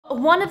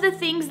one of the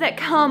things that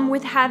come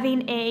with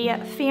having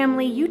a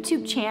family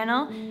YouTube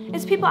channel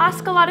is people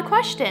ask a lot of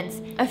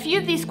questions. A few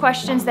of these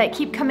questions that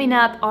keep coming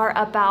up are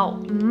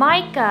about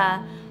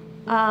Micah,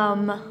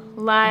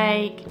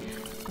 like,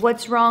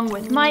 what's wrong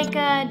with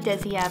Micah?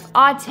 Does he have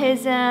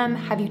autism?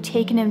 Have you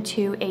taken him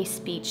to a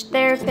speech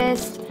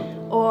therapist?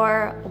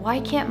 Or why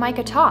can't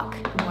Micah talk?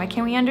 Why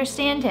can't we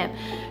understand him?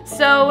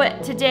 So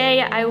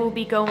today I will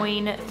be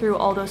going through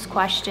all those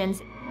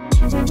questions.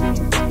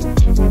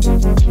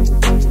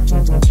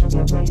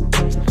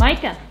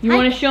 Micah, you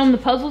want to show him the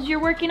puzzles you're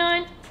working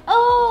on?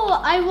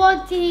 Oh, I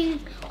want to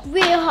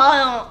read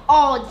on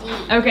all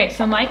these. Okay,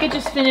 so Micah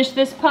just finished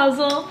this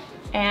puzzle,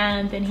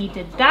 and then he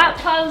did that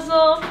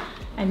puzzle,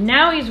 and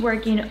now he's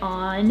working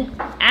on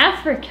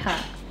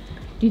Africa.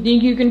 Do you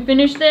think you can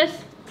finish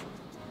this?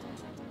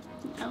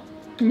 No.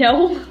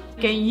 No?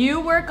 Okay, you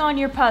work on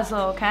your puzzle,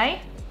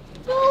 okay?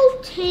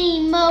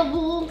 Okay,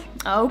 Mother.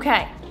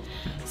 Okay.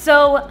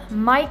 So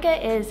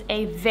Micah is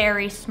a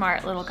very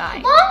smart little guy.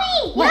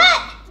 Mommy,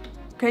 what?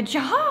 Good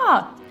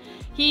job.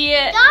 He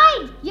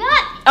died.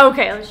 Yeah.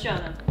 Okay, let's show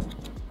them.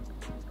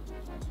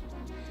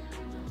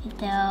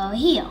 The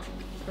heel.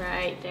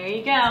 Right, there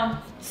you go.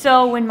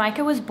 So when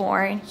Micah was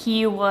born,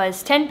 he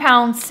was 10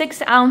 pounds,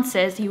 6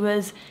 ounces. He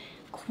was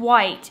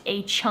quite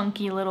a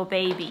chunky little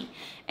baby.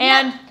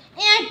 And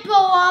I threw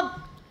up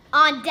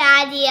on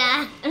Daddy.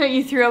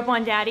 You threw up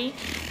on Daddy?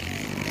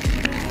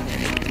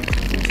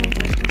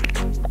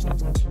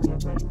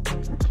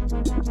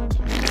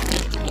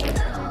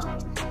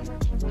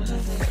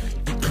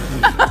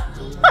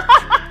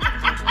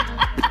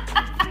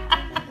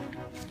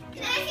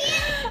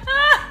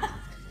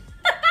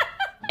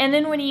 And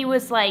then when he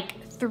was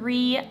like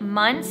 3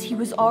 months, he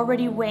was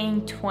already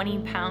weighing 20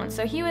 pounds.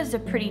 So he was a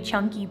pretty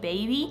chunky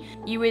baby.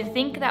 You would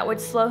think that would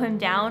slow him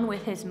down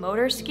with his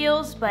motor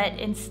skills, but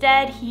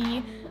instead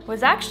he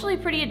was actually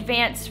pretty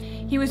advanced.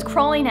 He was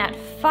crawling at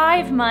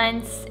 5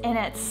 months, and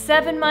at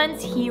 7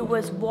 months he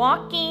was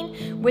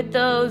walking with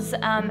those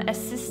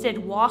assisted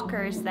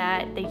walkers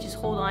that they just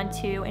hold on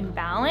to and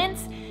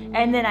balance.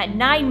 And then at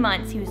 9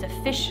 months he was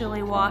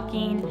officially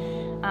walking.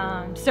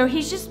 So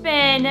he's just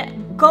been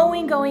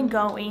going.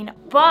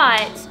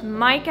 But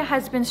Micah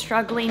has been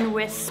struggling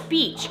with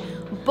speech.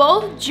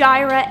 Both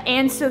Jirah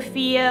and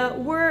Sophia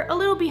were a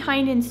little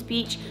behind in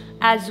speech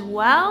as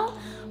well.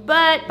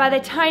 But by the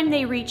time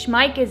they reached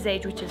Micah's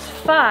age, which is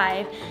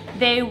 5,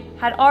 they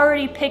had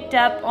already picked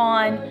up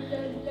on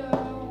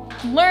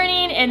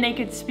learning and they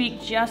could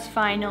speak just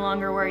fine, no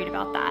longer worried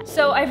about that.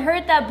 So I've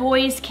heard that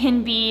boys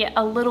can be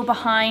a little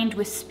behind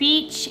with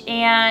speech,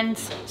 and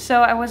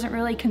so I wasn't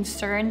really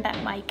concerned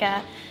that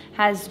Micah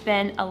has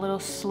been a little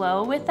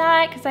slow with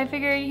that because I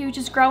figured he would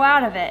just grow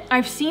out of it.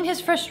 I've seen his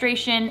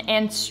frustration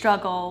and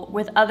struggle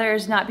with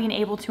others not being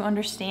able to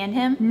understand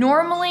him.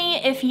 Normally,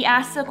 if he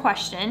asks a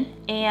question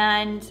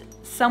and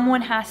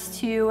someone has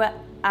to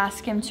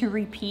ask him to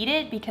repeat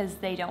it because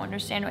they don't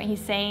understand what he's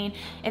saying,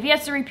 if he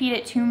has to repeat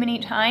it too many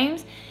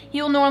times,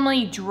 he'll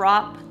normally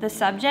drop the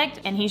subject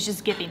and he's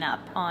just giving up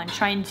on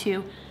trying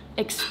to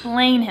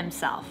explain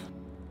himself.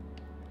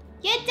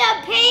 Get the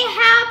pay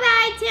how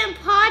about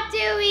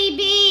pottery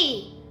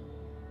be?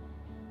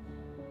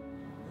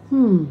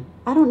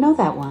 I don't know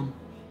that one.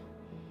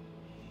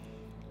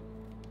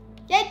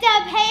 Get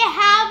the pay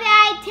how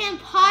about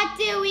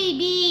pottery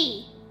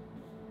be?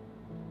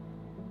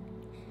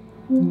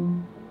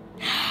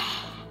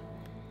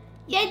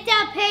 Get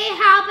the pay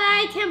how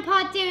about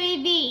pottery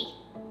be?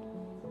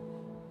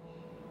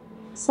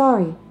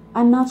 Sorry,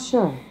 I'm not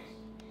sure.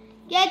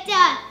 Get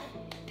the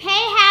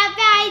pay how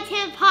about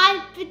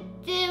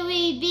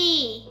pottery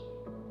be?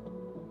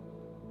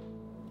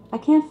 I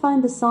can't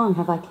find the song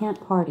Have I Can't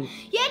Party.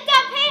 Get the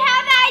pay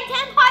how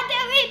about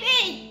pottery be?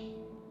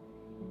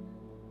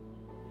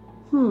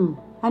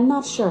 I'm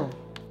not sure.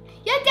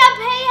 Get the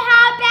pay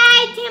how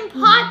about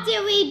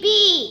pottery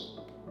be?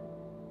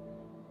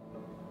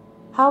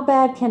 How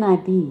Bad Can I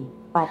Be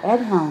by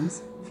Ed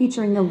Helms,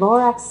 featuring the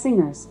Lorax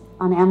Singers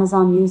on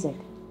Amazon Music.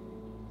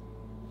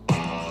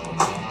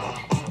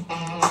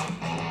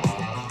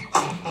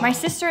 My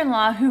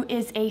sister-in-law, who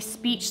is a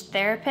speech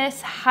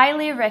therapist,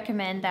 highly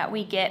recommend that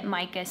we get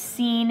Micah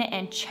seen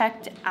and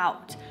checked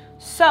out.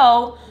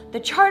 So the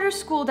charter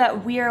school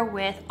that we are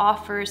with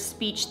offers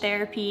speech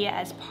therapy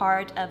as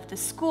part of the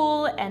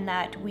school, and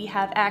that we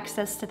have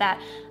access to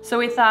that. So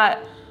we thought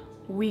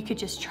we could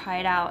just try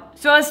it out.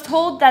 So I was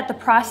told that the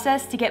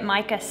process to get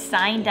Micah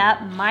signed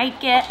up might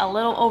get a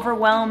little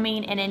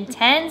overwhelming and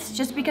intense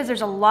just because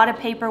there's a lot of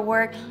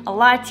paperwork, a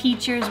lot of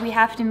teachers we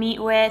have to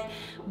meet with,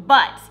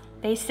 but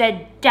they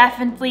said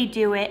definitely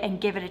do it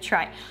and give it a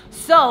try.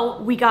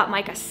 So we got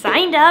Micah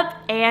signed up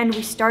and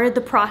we started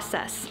the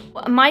process.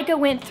 Micah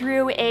went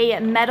through a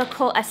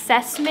medical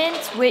assessment,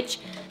 which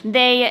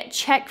they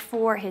check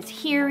for his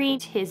hearing,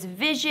 his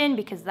vision,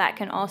 because that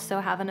can also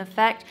have an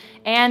effect,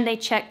 and they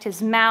checked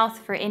his mouth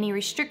for any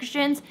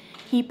restrictions.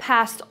 He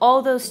passed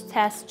all those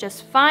tests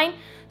just fine,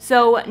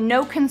 so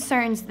no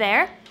concerns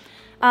there.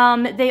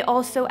 They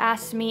also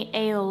asked me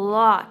a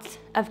lot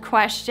of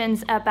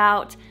questions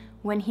about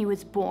when he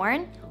was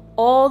born,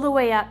 all the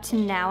way up to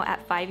now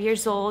at 5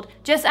 years old,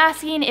 just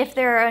asking if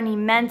there are any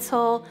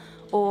mental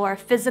or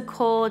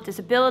physical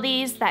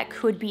disabilities that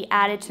could be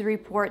added to the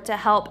report to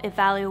help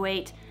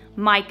evaluate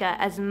Micah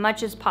as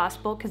much as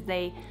possible, because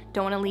they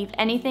don't want to leave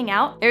anything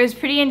out. It was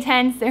pretty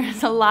intense. There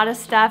was a lot of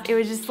stuff. It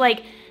was just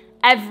like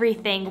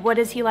everything. What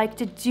does he like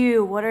to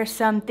do? What are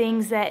some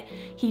things that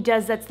he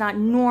does that's not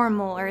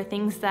normal, or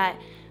things that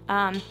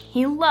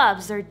he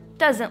loves or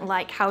doesn't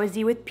like? How is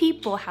he with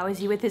people? How is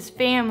he with his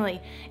family?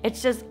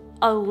 It's just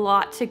a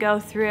lot to go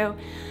through.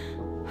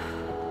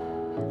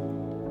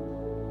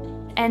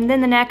 And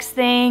then the next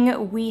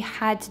thing, we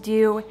had to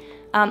do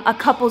a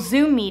couple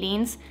Zoom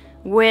meetings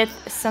with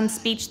some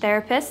speech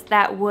therapists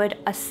that would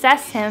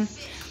assess him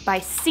by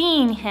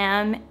seeing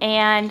him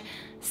and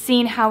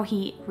seeing how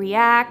he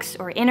reacts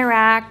or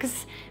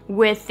interacts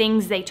with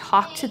things they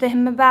talk to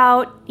him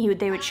about.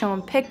 They would show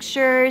him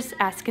pictures,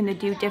 ask him to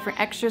do different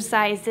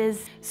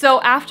exercises.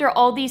 So after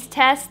all these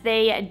tests,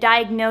 they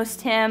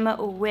diagnosed him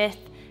with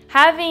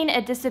having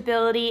a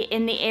disability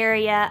in the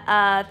area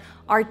of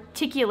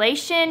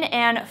articulation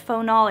and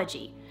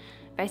phonology,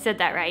 if I said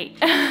that right.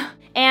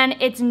 And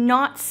it's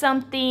not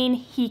something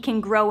he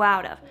can grow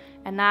out of.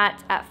 And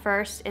that at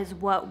first is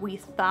what we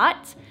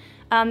thought.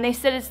 They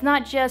said it's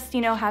not just,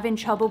 having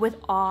trouble with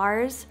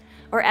R's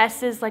or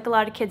S's like a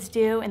lot of kids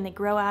do and they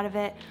grow out of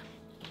it.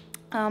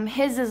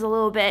 His is a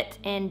little bit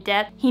in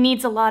depth. He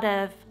needs a lot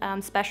of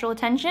special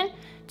attention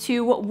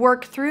to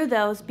work through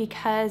those,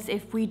 because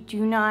if we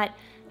do not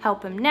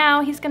help him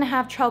now, he's gonna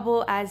have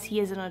trouble as he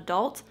is an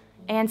adult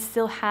and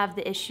still have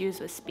the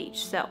issues with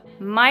speech. So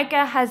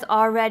Micah has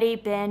already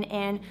been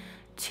in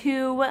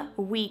 2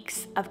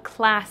 weeks of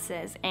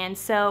classes. And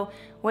so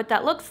what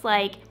that looks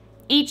like,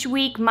 each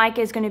week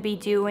Micah is gonna be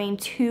doing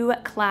 2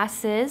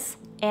 classes,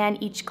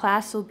 and each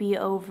class will be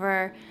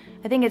over,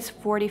 I think it's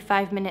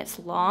 45 minutes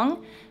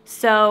long.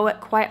 So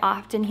quite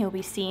often he'll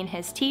be seeing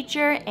his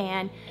teacher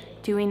and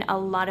doing a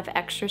lot of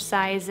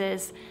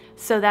exercises.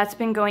 So that's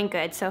been going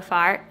good so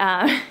far.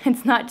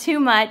 It's not too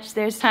much.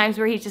 There's times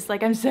where he's just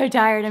like, I'm so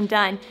tired, I'm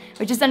done,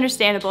 which is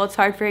understandable. It's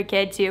hard for a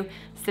kid to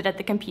sit at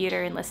the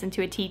computer and listen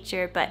to a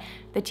teacher, but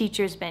the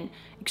teacher's been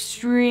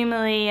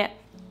extremely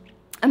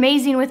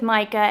amazing with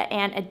Micah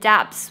and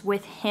adapts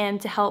with him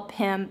to help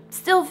him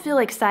still feel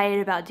excited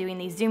about doing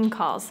these Zoom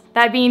calls.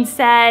 That being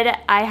said,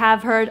 I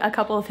have heard a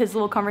couple of his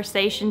little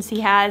conversations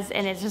he has,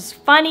 and it's just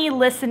funny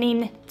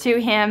listening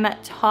to him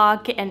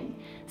talk and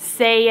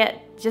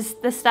say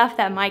just the stuff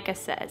that Micah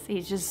says.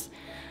 He's just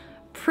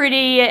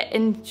pretty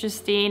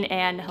interesting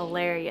and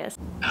hilarious.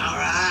 All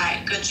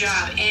right, good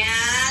job.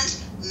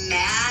 And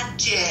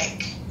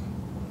magic.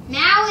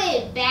 Now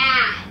it's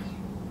bad.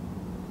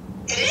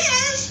 It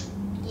is?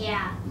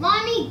 Yeah.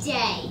 Mommy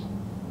day.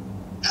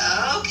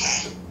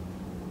 Okay.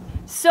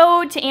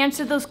 So to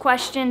answer those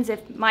questions,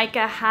 if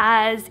Micah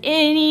has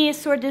any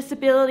sort of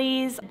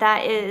disabilities,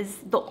 that is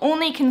the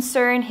only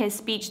concern his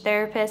speech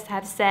therapists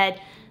have said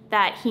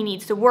that he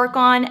needs to work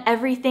on.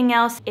 Everything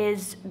else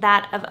is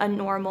that of a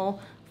normal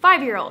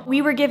 5-year-old.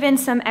 We were given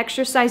some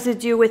exercise to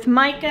do with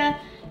Micah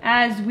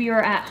as we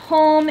were at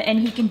home, and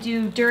he can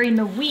do during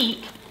the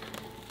week.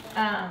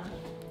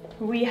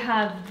 We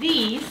have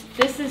these.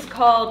 This is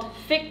called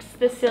Fix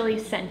the Silly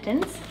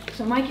Sentence.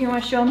 So Micah, you wanna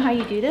show him how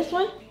you do this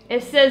one?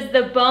 It says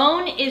the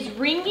bone is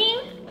ringing.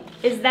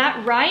 Is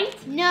that right?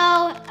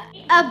 No,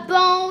 a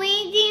bone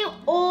ringing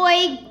or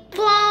a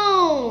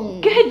bone.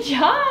 Good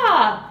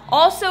job!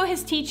 Also,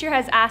 his teacher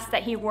has asked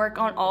that he work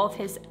on all of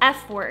his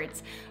F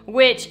words,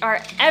 which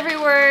are every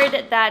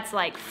word that's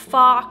like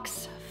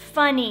fox,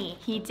 funny.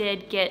 He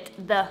did get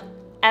the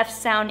F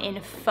sound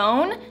in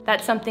phone.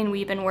 That's something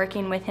we've been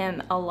working with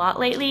him a lot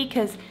lately,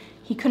 because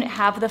he couldn't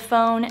have the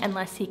phone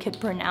unless he could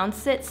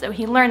pronounce it, so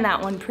he learned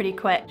that one pretty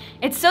quick.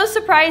 It's so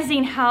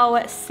surprising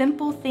how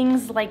simple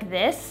things like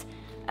this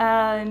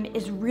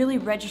is really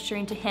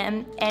registering to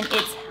him, and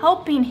it's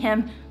helping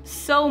him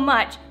so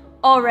much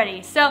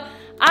already. So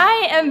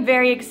I am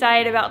very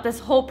excited about this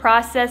whole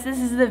process. This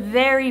is the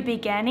very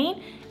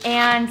beginning,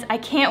 and I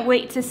can't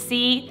wait to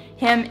see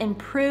him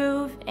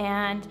improve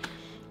and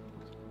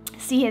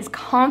see his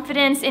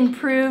confidence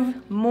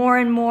improve more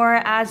and more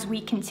as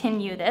we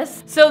continue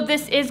this. So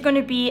this is going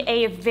to be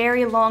a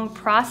very long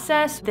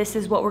process. This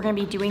is what we're going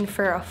to be doing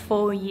for a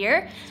full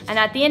year. And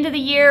at the end of the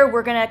year,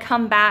 we're going to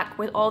come back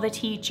with all the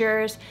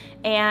teachers,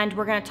 and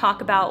we're going to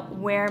talk about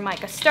where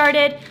Micah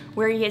started,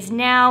 where he is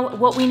now,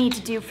 what we need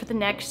to do for the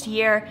next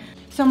year.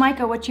 So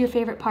Micah, what's your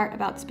favorite part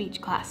about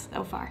speech class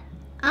so far?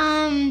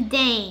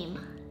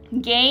 Game.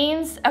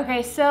 Games?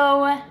 Okay,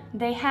 so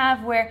they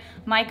have where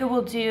Micah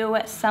will do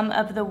some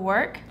of the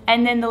work,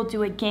 and then they'll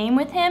do a game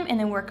with him and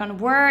then work on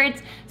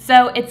words.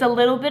 So it's a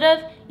little bit of,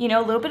 a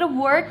little bit of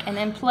work and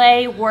then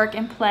play, work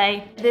and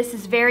play. This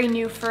is very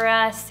new for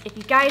us. If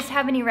you guys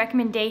have any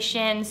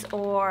recommendations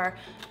or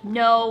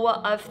know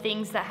of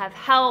things that have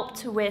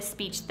helped with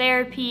speech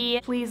therapy,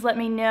 please let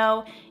me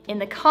know in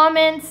the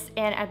comments,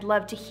 and I'd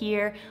love to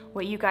hear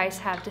what you guys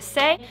have to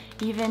say,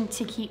 even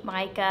to keep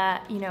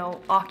Micah, you know,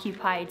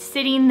 occupied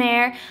sitting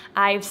there.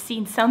 I've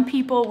seen some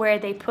people where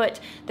they put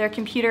their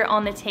computer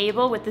on the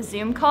table with the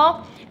Zoom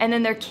call, and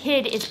then their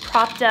kid is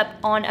propped up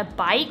on a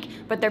bike,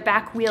 but their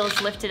back wheel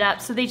is lifted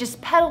up, so they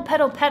just pedal,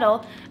 pedal,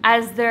 pedal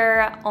as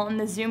they're on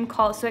the Zoom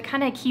call, so it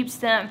kind of keeps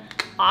them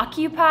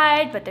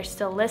occupied, but they're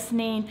still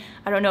listening.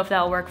 I don't know if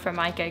that'll work for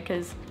Micah,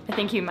 because I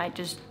think he might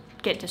just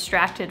get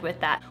distracted with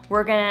that.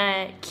 We're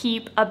gonna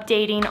keep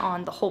updating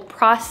on the whole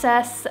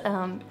process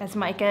as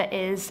Micah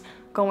is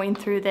going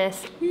through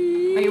this. Are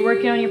you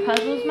working on your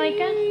puzzles,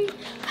 Micah?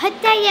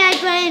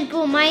 Katayagan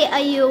po may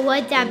ayuwa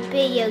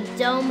dampi yung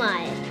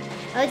domay.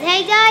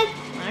 Okay, guys?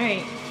 All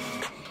right.